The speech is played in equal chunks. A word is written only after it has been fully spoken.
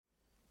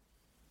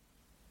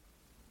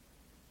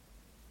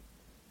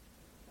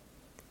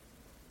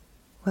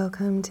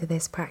Welcome to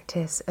this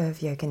practice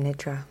of Yoga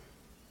Nidra.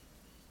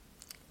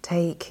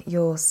 Take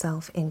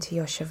yourself into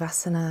your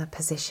Shavasana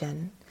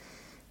position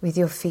with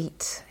your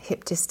feet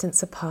hip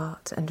distance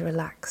apart and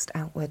relaxed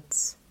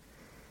outwards.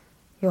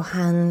 Your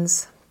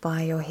hands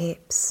by your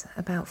hips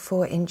about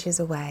 4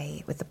 inches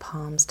away with the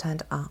palms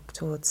turned up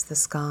towards the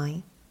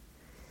sky.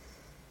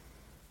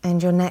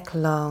 And your neck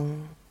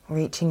long,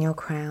 reaching your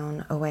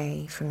crown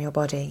away from your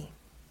body.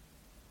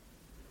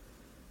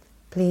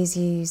 Please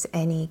use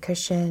any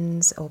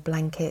cushions or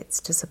blankets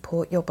to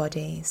support your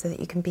body so that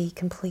you can be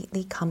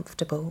completely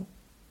comfortable.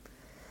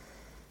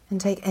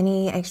 And take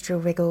any extra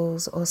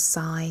wriggles or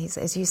sighs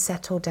as you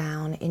settle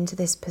down into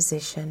this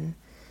position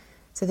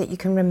so that you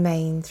can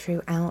remain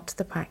throughout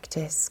the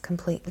practice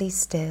completely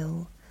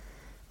still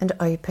and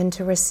open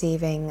to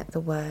receiving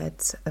the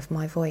words of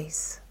my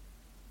voice.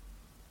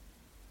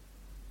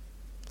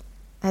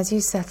 As you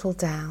settle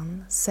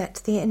down,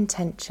 set the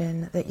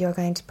intention that you're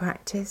going to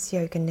practice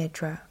Yoga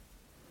Nidra,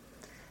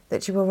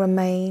 that you will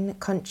remain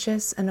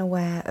conscious and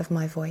aware of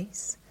my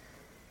voice,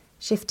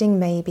 shifting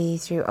maybe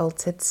through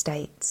altered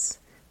states.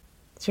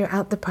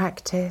 Throughout the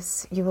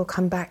practice, you will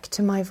come back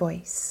to my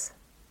voice,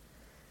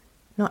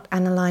 not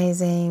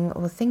analysing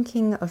or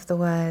thinking of the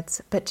words,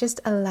 but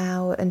just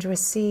allow and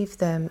receive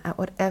them at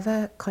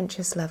whatever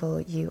conscious level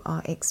you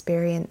are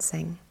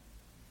experiencing.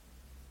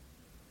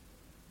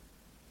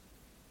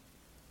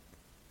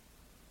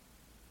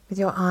 With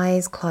your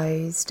eyes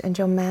closed and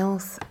your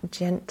mouth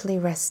gently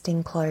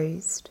resting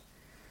closed,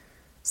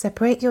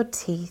 separate your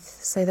teeth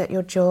so that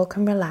your jaw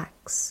can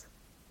relax.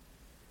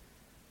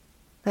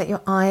 Let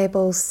your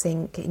eyeballs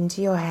sink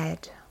into your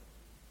head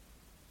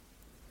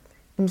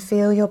and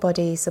feel your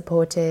body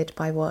supported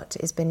by what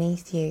is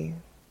beneath you.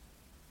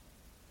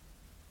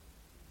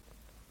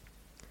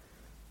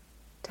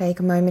 Take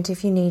a moment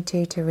if you need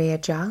to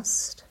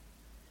readjust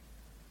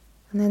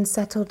and then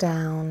settle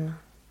down,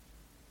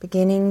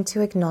 beginning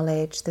to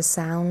acknowledge the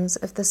sounds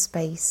of the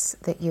space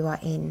that you are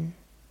in.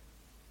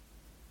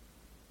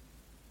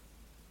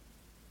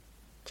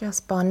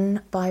 Just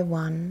one by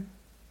one,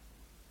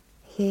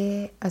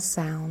 hear a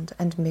sound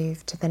and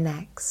move to the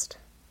next.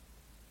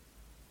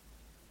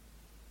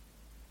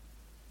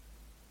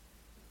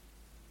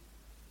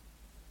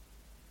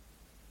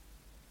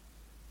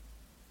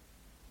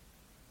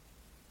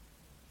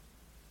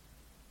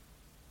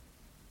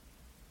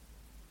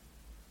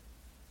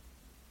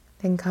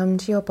 Then come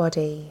to your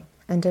body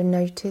and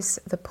notice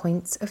the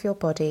points of your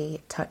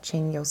body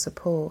touching your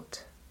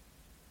support.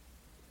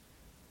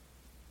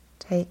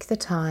 Take the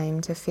time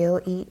to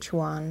feel each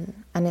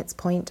one and its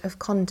point of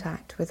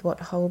contact with what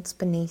holds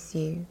beneath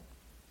you.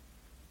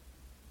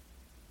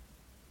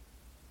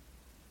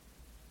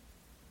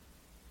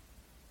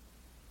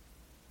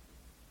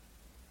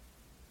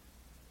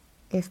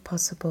 If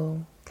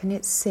possible, can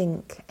it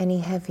sink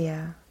any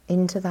heavier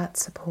into that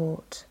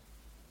support?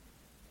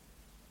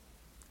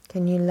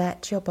 Can you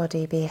let your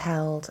body be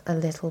held a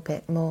little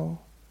bit more?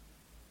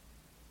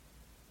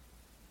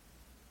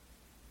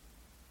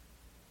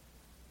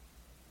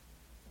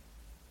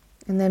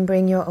 And then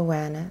bring your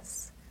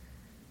awareness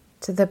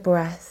to the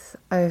breath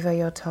over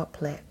your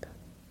top lip.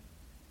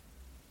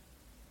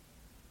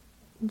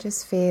 And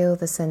just feel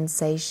the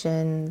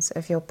sensations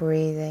of your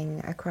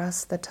breathing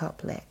across the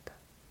top lip.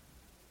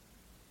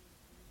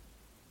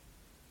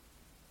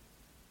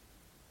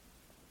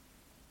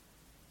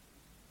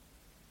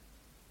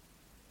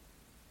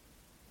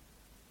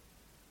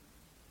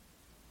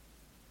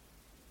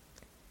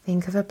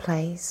 Think of a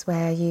place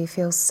where you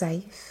feel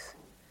safe.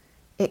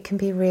 It can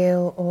be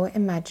real or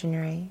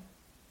imaginary.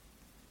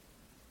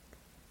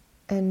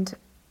 And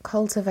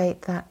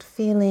cultivate that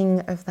feeling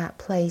of that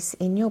place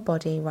in your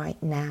body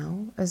right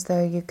now, as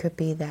though you could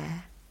be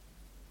there.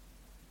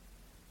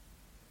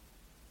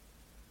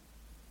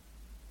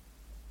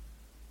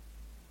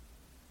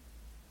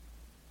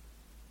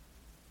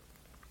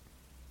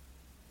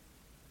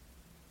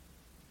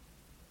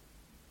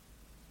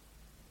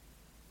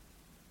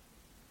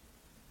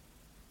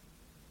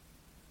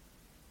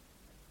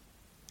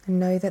 And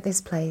know that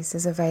this place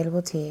is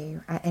available to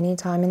you at any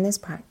time in this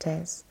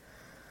practice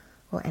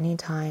or any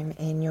time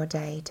in your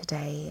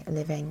day-to-day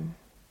living.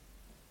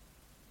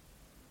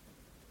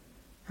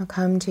 Now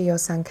come to your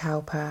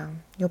sankalpa,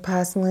 your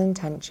personal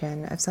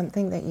intention of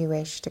something that you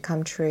wish to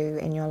come true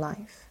in your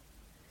life.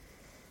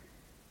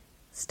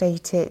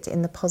 State it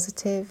in the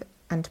positive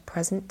and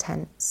present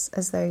tense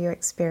as though you're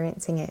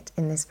experiencing it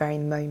in this very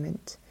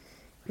moment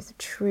with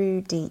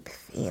true deep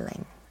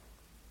feeling.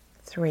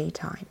 3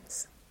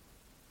 times.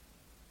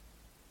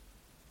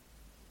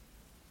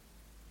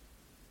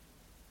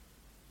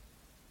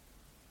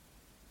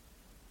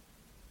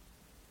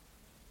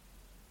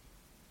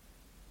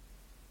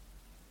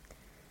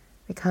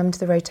 We come to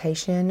the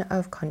rotation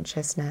of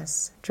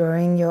consciousness,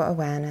 drawing your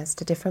awareness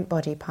to different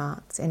body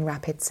parts in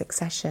rapid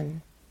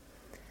succession.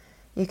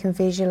 You can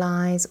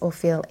visualize or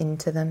feel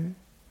into them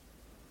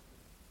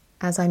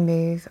as I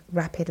move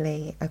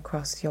rapidly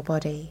across your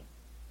body.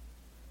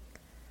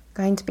 I'm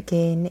going to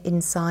begin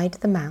inside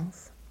the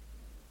mouth,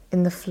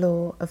 in the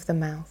floor of the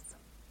mouth.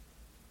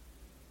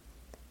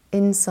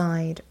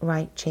 inside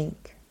right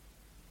cheek,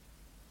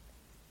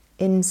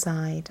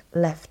 inside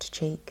left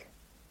cheek,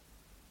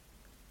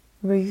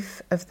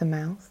 roof of the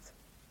mouth,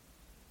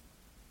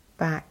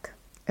 back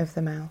of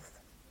the mouth,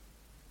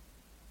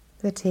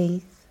 the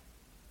teeth,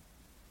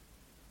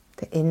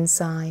 the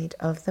inside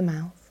of the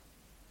mouth,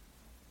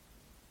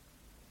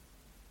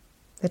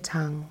 the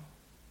tongue,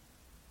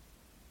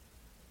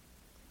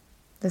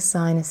 the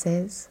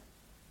sinuses,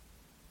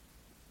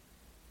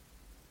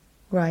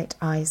 right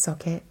eye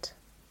socket,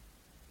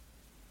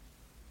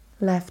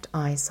 left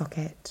eye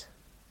socket,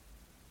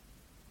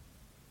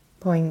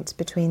 point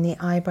between the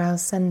eyebrow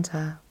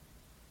centre,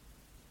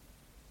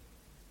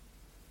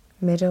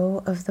 middle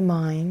of the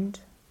mind,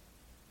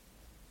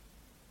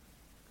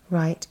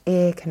 right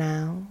ear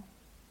canal,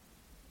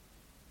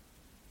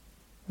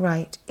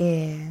 right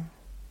ear,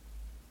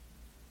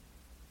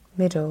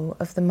 middle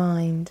of the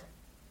mind,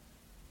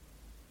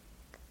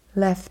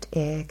 left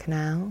ear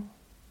canal,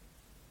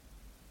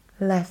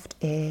 left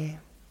ear,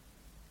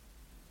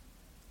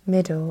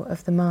 middle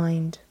of the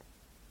mind,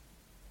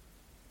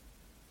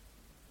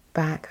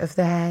 back of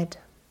the head,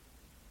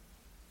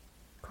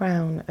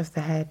 crown of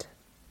the head,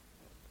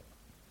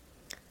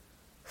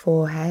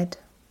 forehead,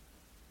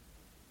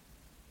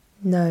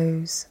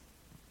 nose,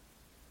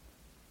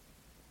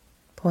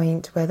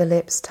 point where the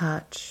lips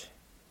touch,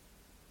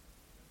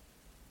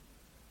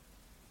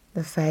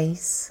 the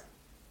face,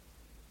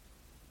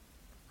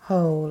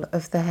 whole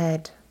of the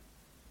head,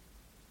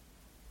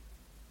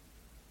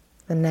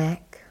 the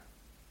neck,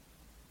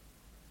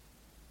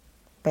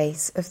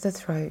 base of the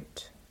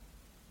throat,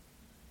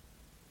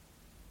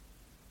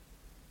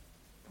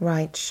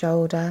 right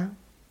shoulder,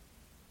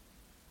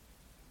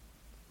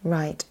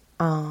 right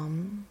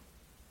arm,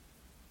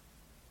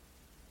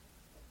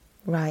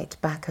 right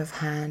back of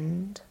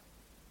hand,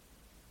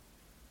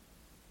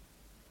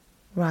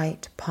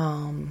 right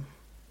palm,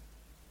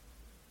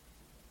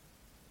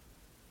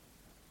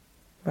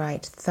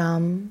 right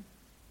thumb,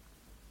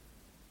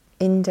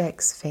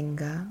 index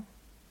finger,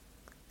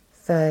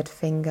 third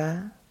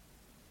finger,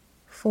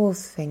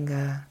 fourth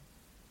finger,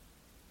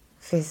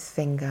 fifth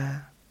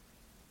finger,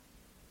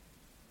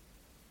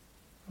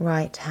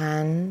 right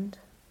hand,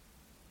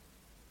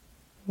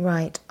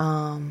 right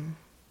arm,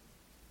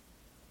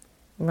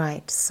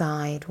 right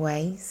side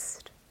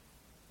waist,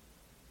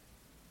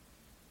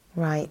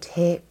 right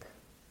hip,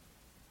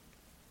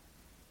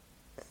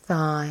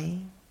 thigh,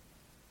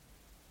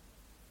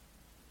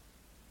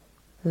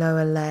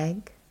 lower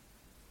leg,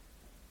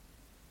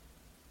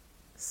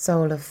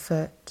 sole of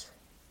foot,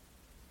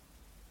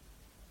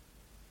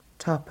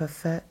 top of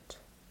foot,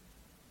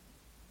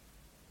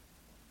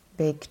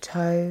 big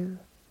toe,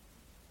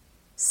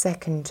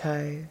 second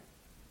toe,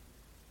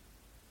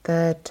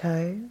 third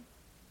toe,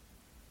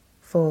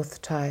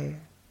 fourth toe,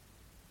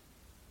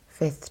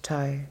 fifth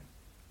toe,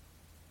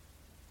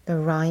 the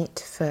right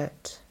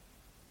foot,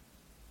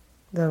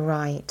 the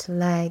right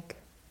leg,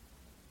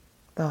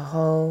 the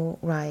whole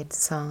right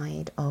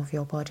side of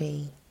your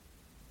body,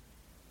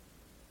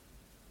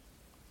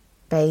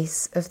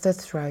 base of the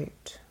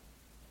throat,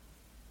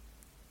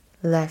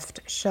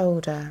 left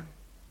shoulder,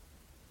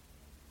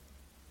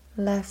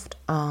 left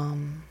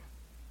arm,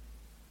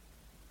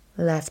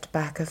 left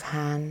back of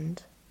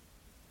hand,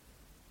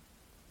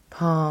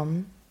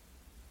 palm,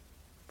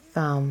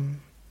 thumb,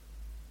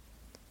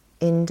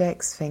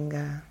 index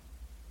finger,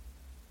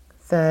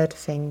 third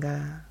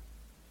finger,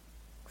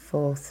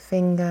 fourth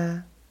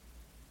finger,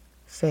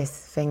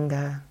 fifth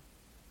finger,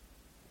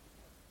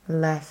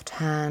 left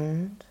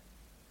hand,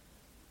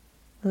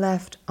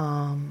 left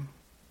arm,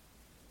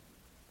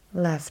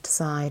 left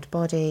side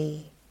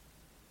body,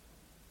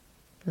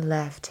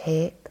 left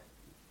hip,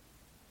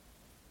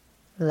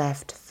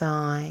 left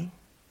thigh,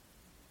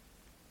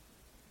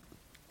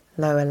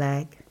 lower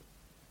leg,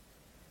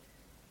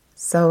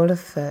 sole of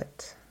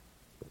foot,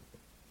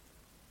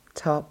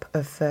 top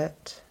of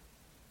foot,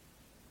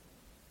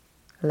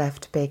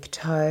 left big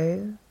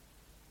toe,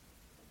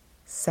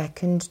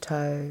 second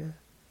toe,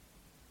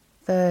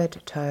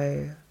 third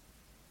toe,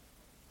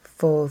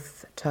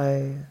 fourth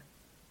toe,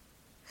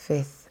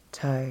 fifth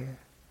toe,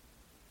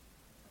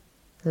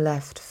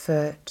 left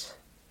foot,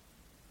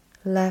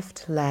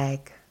 left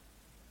leg,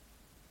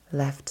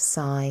 left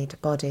side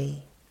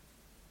body,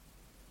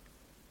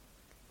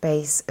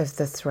 base of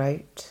the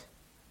throat,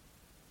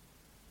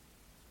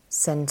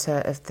 center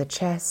of the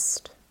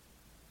chest,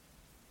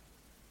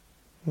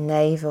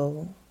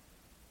 navel,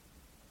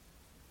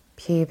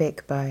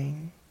 pubic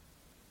bone,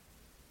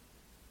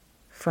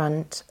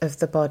 front of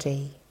the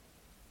body,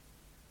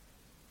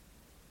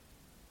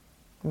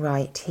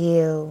 right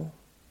heel,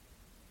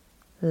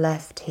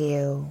 left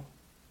heel,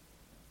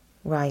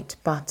 right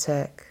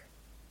buttock,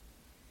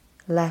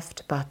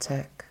 left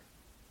buttock,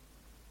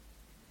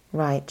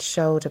 right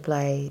shoulder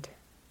blade,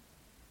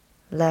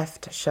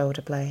 left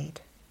shoulder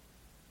blade,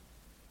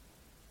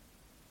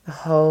 the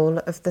whole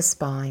of the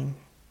spine,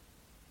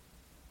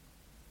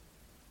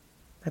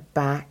 the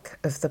back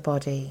of the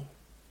body,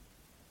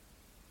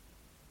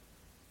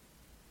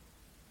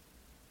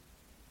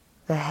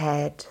 the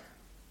head,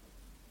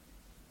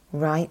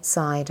 right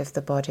side of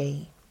the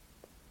body,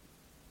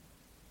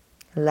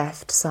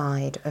 left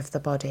side of the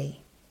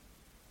body,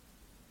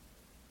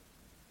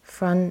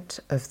 front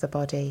of the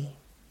body,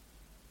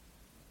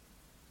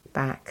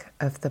 back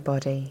of the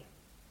body,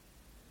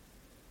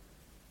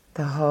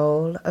 the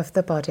whole of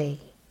the body,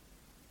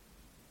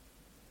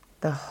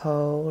 the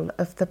whole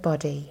of the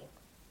body,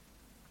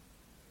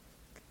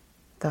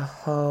 the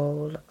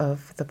whole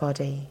of the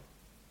body.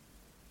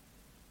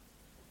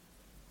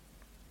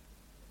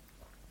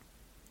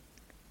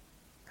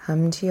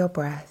 Come to your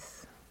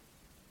breath.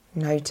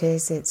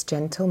 Notice its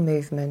gentle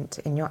movement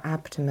in your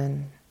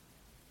abdomen.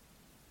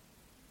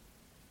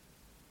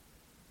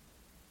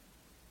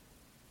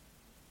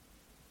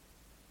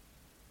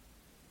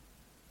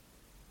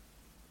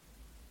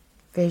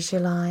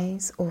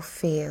 Visualize or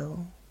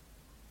feel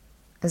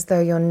as though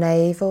your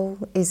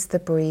navel is the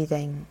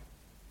breathing,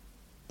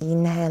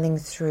 inhaling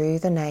through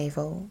the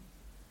navel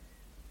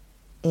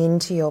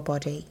into your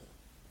body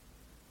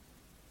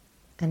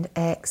and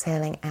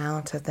exhaling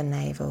out of the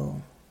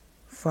navel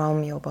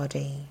from your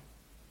body.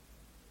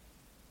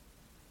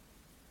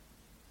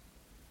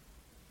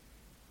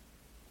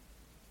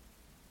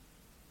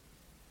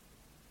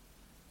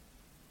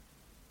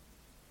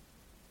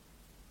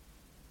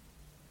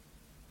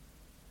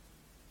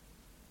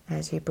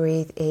 As you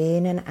breathe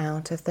in and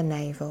out of the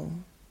navel,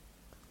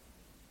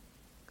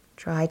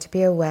 try to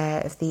be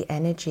aware of the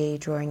energy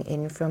drawing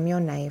in from your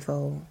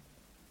navel,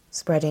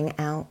 spreading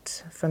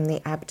out from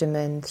the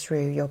abdomen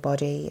through your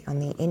body on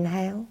the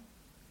inhale,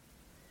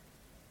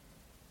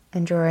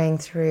 and drawing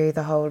through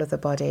the whole of the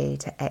body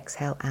to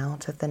exhale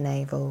out of the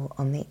navel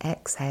on the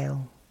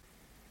exhale.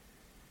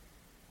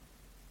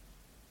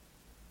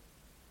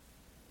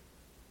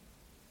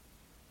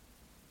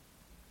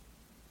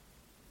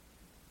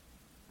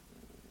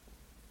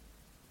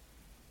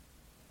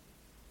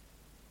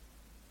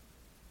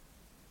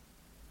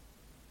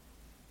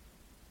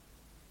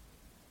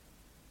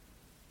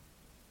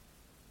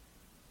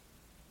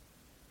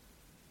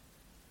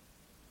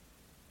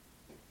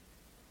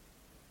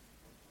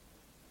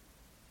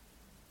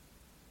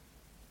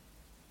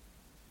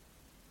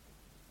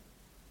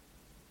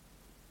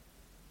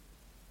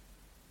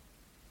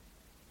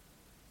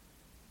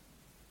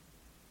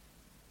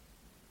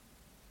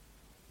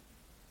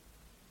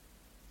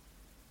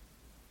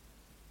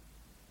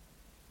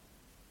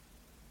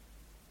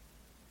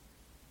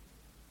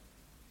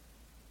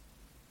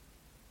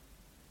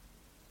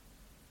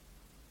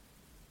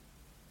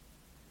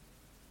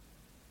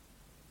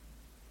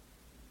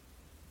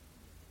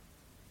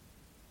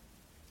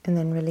 And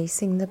then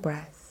releasing the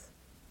breath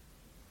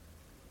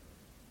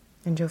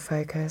and your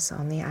focus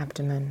on the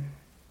abdomen.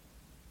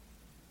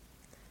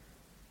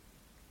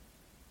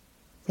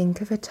 Think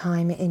of a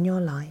time in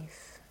your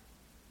life,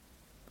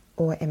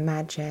 or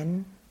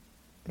imagine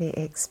the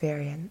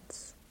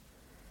experience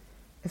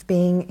of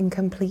being in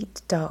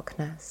complete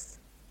darkness,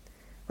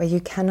 where you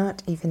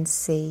cannot even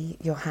see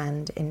your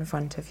hand in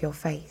front of your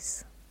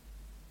face.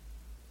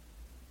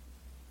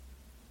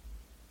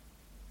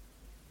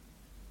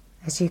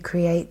 As you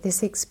create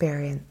this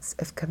experience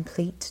of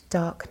complete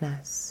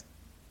darkness,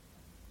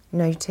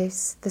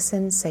 notice the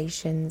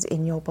sensations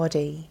in your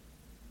body.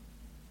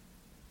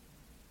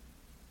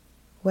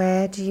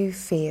 Where do you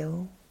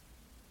feel,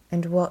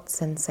 and what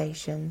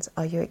sensations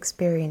are you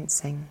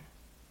experiencing?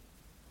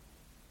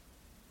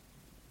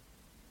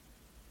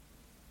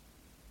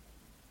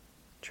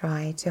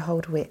 Try to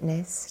hold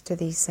witness to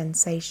these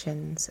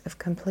sensations of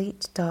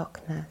complete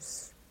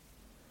darkness,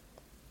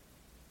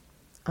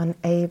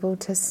 unable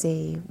to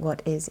see what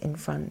is in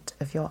front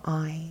of your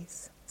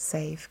eyes,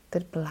 save the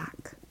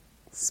black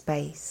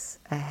space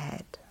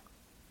ahead.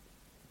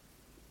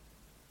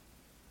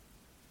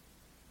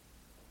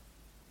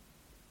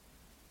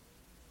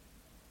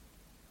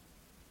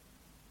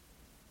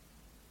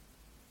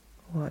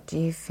 What do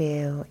you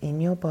feel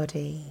in your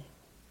body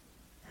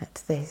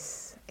at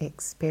this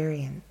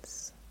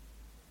experience?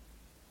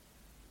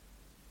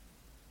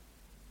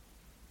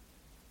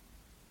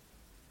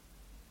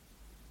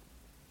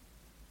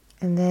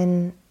 And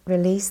then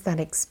release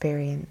that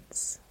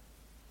experience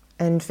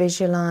and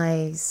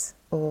visualize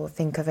or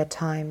think of a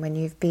time when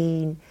you've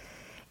been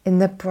in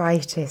the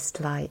brightest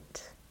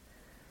light,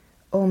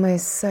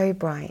 almost so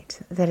bright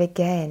that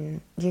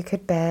again you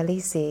could barely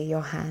see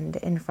your hand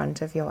in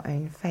front of your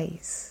own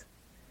face.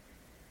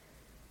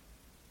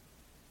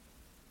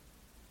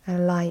 A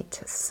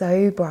light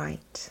so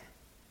bright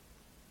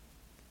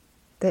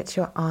that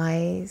your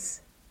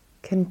eyes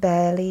can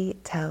barely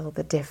tell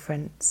the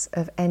difference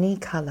of any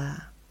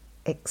colour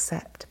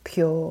except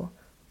pure,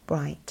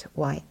 bright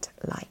white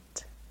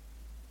light.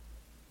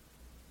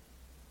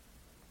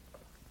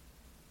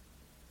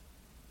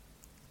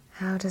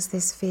 How does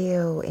this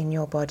feel in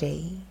your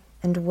body,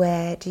 and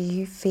where do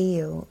you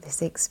feel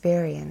this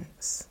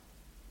experience?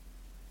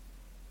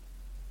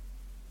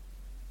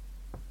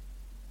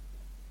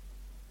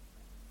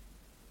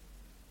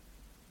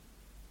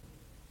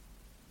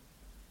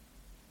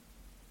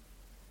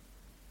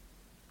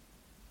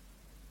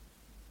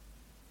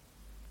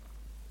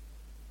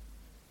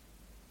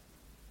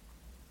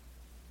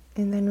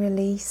 And then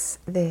release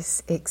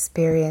this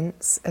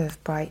experience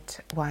of bright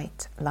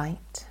white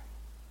light.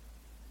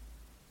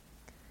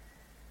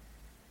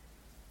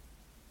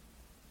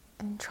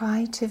 And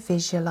try to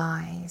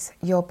visualize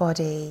your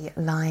body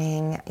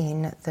lying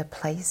in the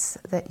place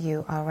that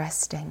you are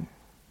resting,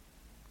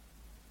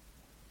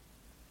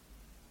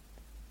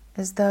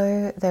 as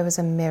though there was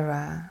a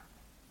mirror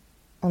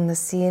on the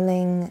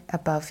ceiling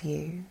above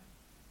you,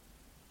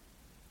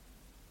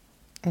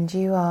 and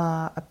you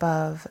are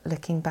above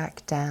looking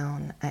back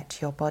down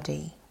at your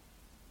body.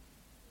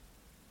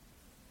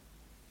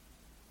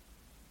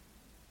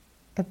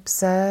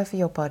 Observe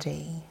your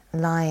body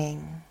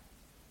lying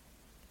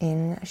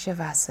in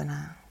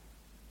Shavasana.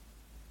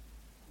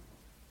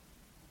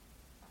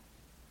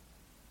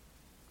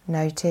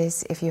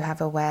 Notice if you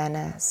have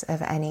awareness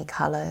of any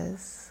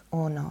colours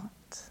or not.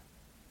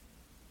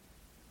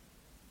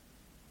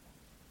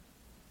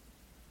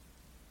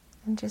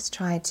 And just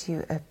try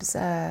to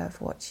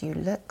observe what you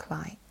look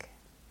like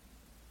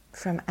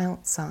from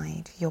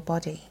outside your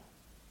body.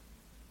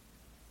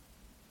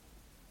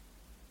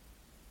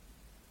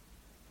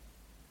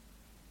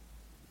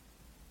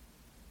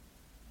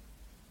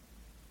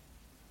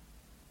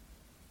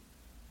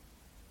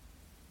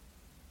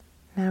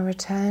 Now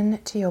return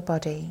to your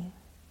body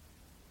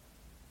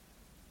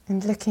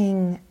and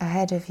looking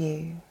ahead of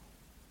you,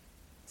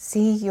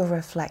 see your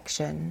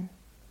reflection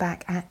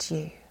back at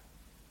you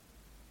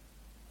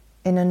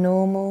in a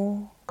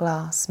normal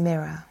glass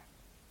mirror.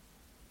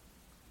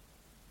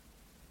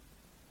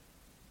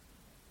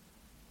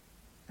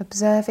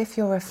 Observe if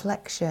your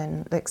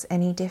reflection looks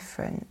any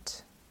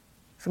different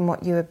from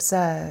what you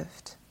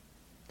observed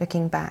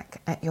looking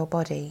back at your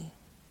body.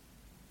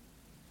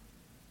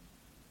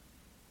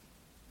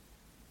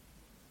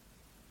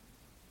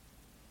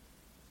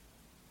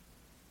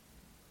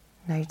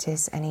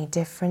 Notice any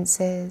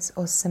differences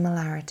or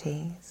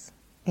similarities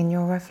in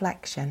your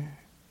reflection.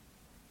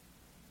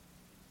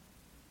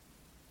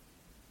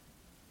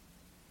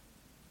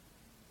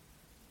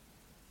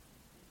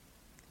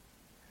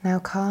 Now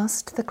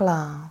cast the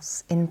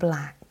glass in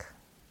black,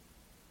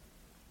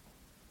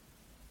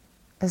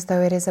 as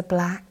though it is a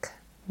black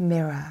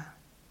mirror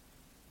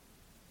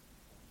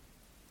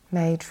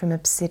made from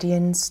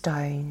obsidian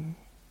stone,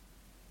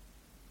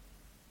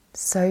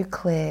 so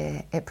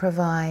clear it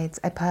provides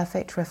a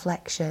perfect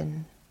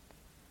reflection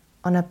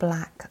on a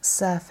black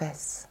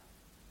surface.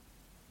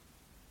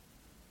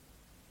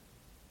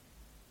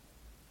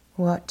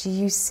 What do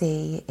you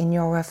see in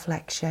your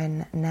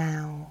reflection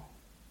now?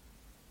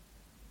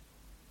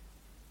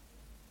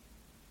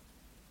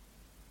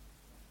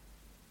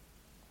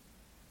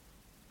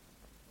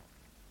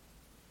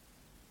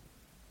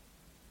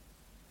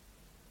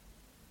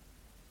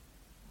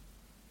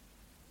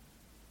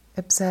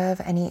 Observe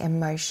any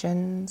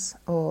emotions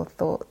or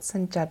thoughts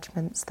and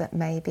judgments that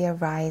may be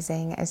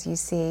arising as you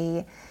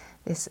see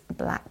this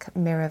black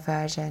mirror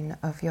version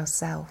of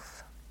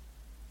yourself.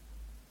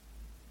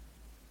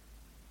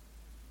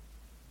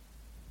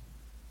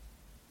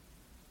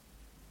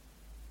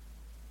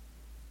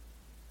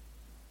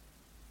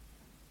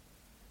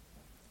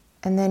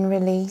 And then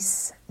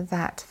release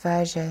that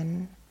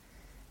version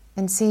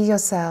and see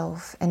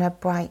yourself in a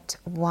bright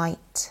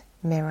white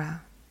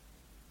mirror.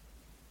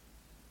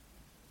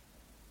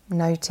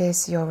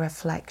 Notice your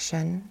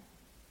reflection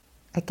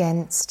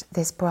against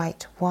this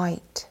bright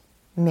white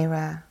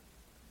mirror.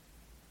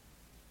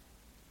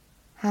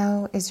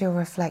 How is your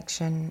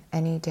reflection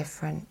any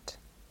different?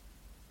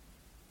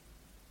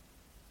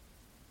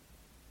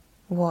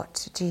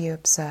 What do you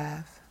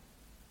observe?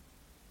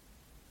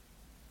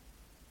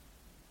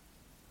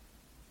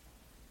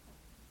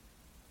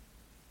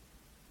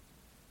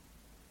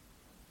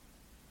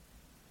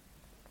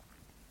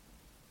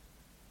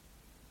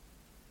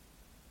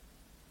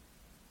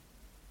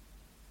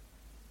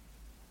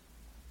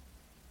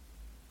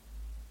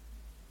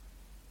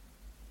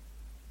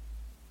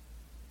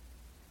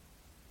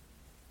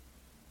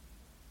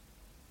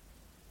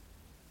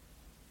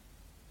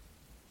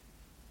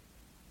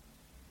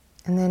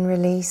 And then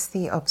release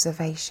the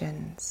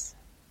observations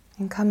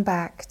and come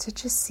back to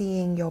just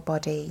seeing your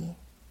body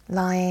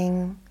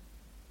lying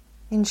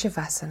in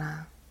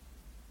Shavasana.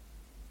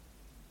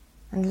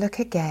 And look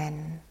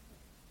again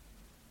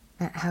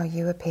at how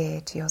you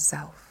appear to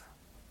yourself.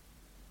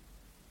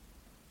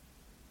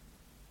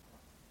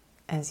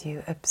 As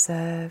you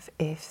observe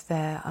if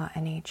there are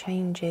any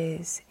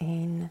changes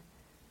in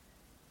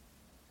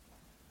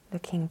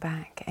looking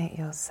back at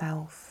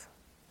yourself.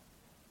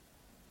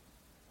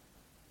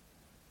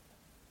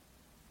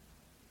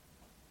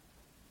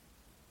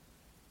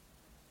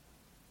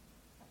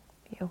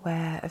 Be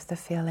aware of the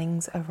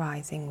feelings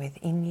arising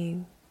within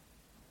you,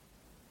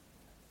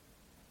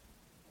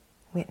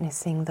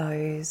 witnessing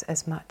those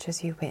as much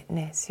as you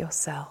witness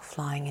yourself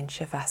lying in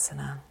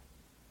Shavasana.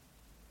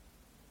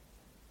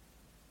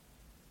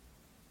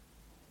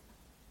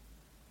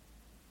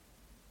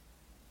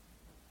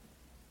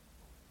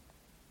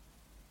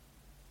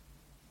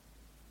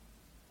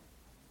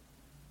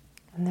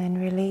 And then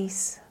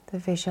release the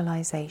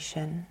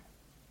visualization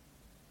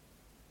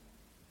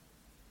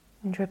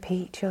And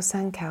repeat your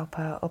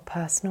sankalpa or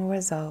personal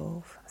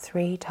resolve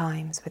 3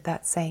 times with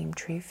that same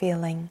true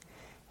feeling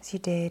as you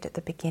did at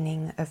the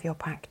beginning of your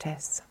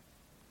practice.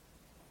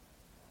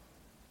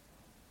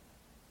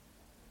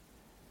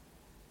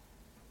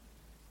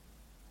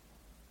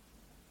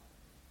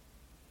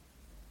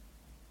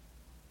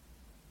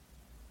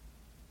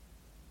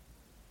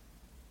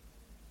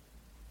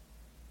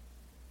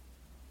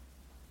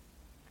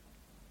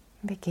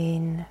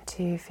 Begin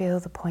to feel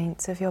the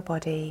points of your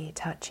body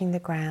touching the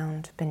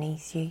ground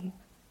beneath you.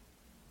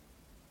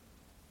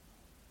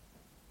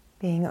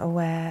 Being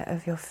aware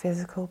of your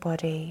physical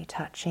body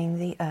touching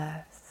the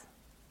earth.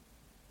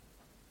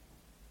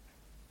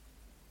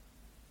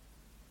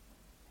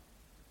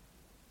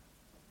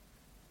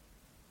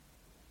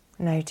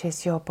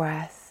 Notice your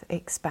breath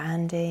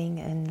expanding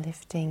and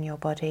lifting your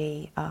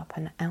body up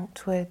and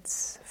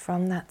outwards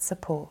from that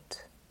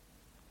support.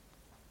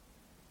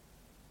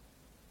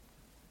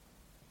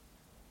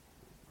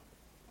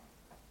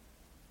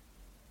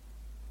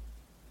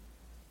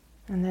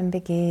 And then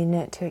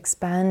begin to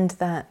expand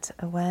that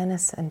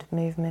awareness and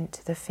movement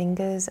to the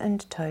fingers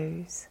and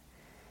toes,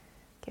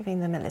 giving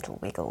them a little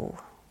wiggle.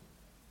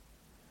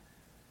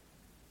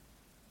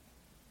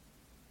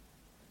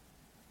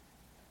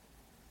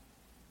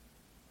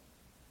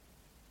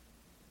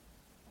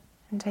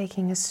 And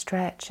taking a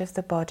stretch of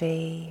the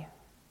body,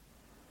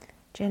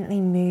 gently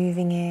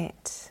moving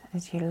it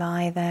as you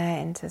lie there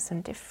into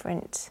some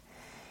different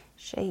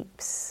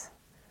shapes.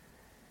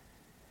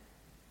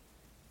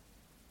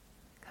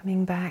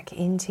 Coming back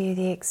into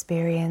the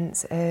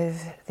experience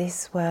of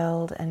this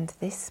world and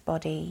this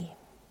body.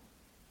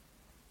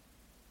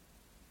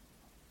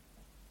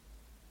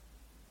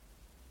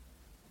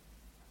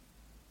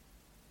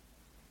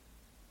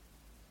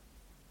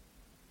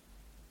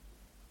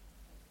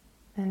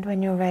 And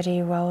when you're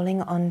ready,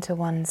 rolling onto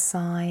one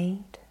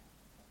side.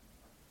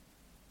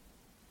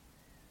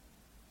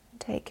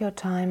 Take your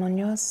time on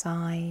your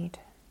side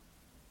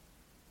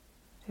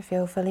to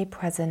feel fully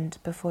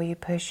present before you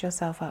push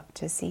yourself up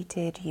to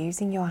seated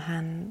using your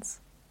hands.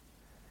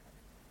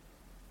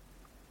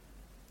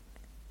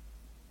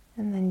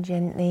 And then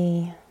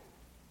gently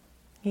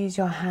use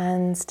your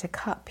hands to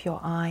cup your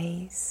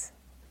eyes.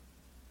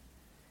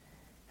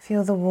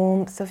 Feel the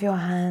warmth of your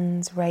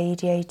hands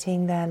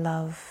radiating their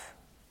love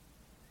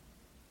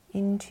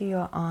into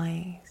your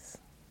eyes.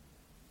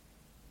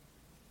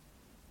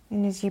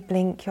 And as you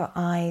blink your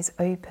eyes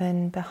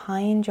open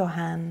behind your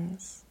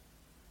hands,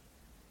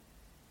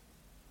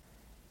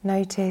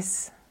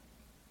 notice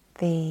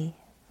the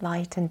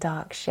light and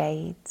dark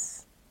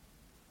shades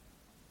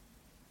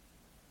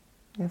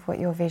of what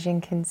your vision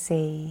can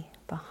see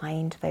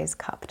behind those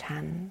cupped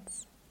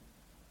hands.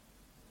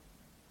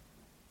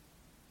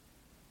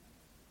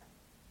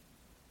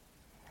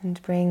 And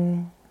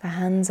bring the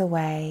hands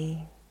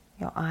away,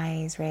 your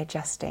eyes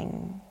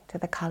readjusting to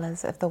the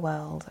colours of the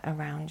world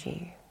around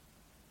you.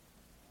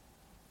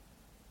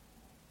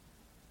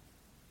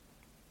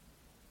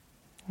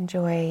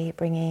 Enjoy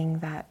bringing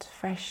that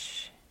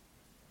fresh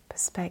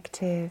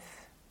perspective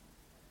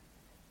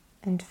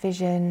and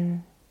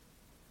vision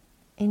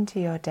into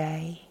your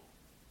day.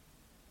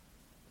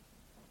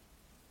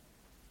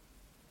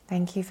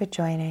 Thank you for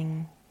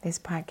joining this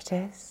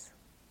practice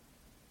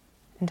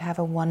and have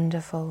a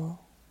wonderful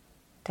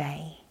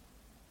day.